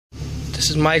This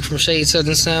is Mike from Shade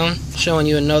Southern Sound, showing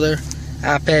you another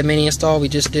iPad mini install we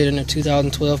just did in the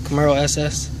 2012 Camaro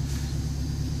SS.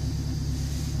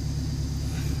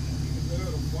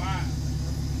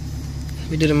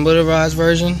 We did a motorized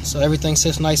version, so everything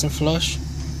sits nice and flush.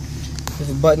 There's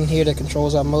a button here that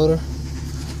controls our motor.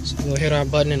 So we'll hit our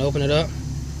button and open it up.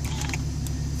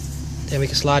 Then we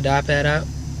can slide the iPad out.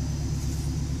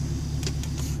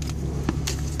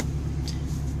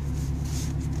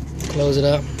 Close it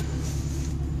up.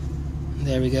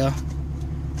 There we go.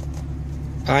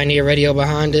 Pioneer radio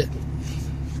behind it.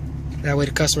 That way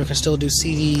the customer can still do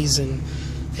CDs and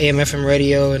AM/FM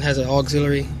radio, and has an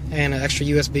auxiliary and an extra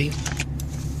USB.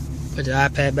 Put the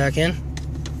iPad back in.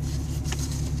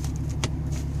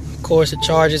 Of course, it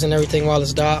charges and everything while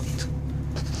it's docked.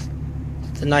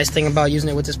 The nice thing about using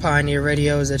it with this Pioneer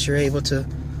radio is that you're able to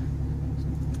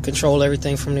control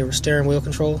everything from the steering wheel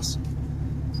controls.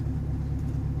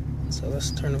 So let's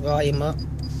turn the volume up.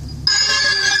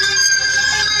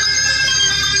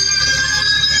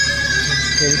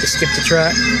 Here we can skip the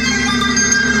track.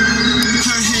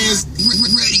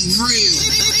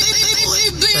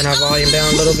 Turn our volume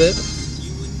down a little bit.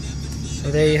 So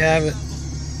there you have it.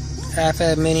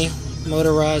 iPad mini,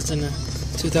 motorized in the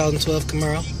 2012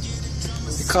 Camaro.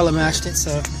 We color matched it,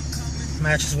 so it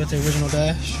matches with the original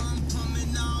dash.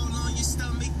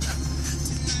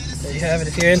 There you have it.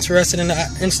 If you're interested in an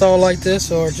install like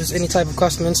this, or just any type of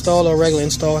custom install or regular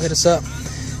install, hit us up.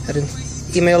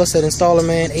 Email us at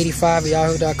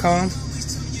installerman85@yahoo.com.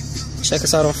 Check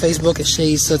us out on Facebook at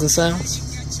Shade Southern Sounds.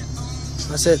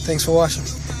 That's it. Thanks for watching.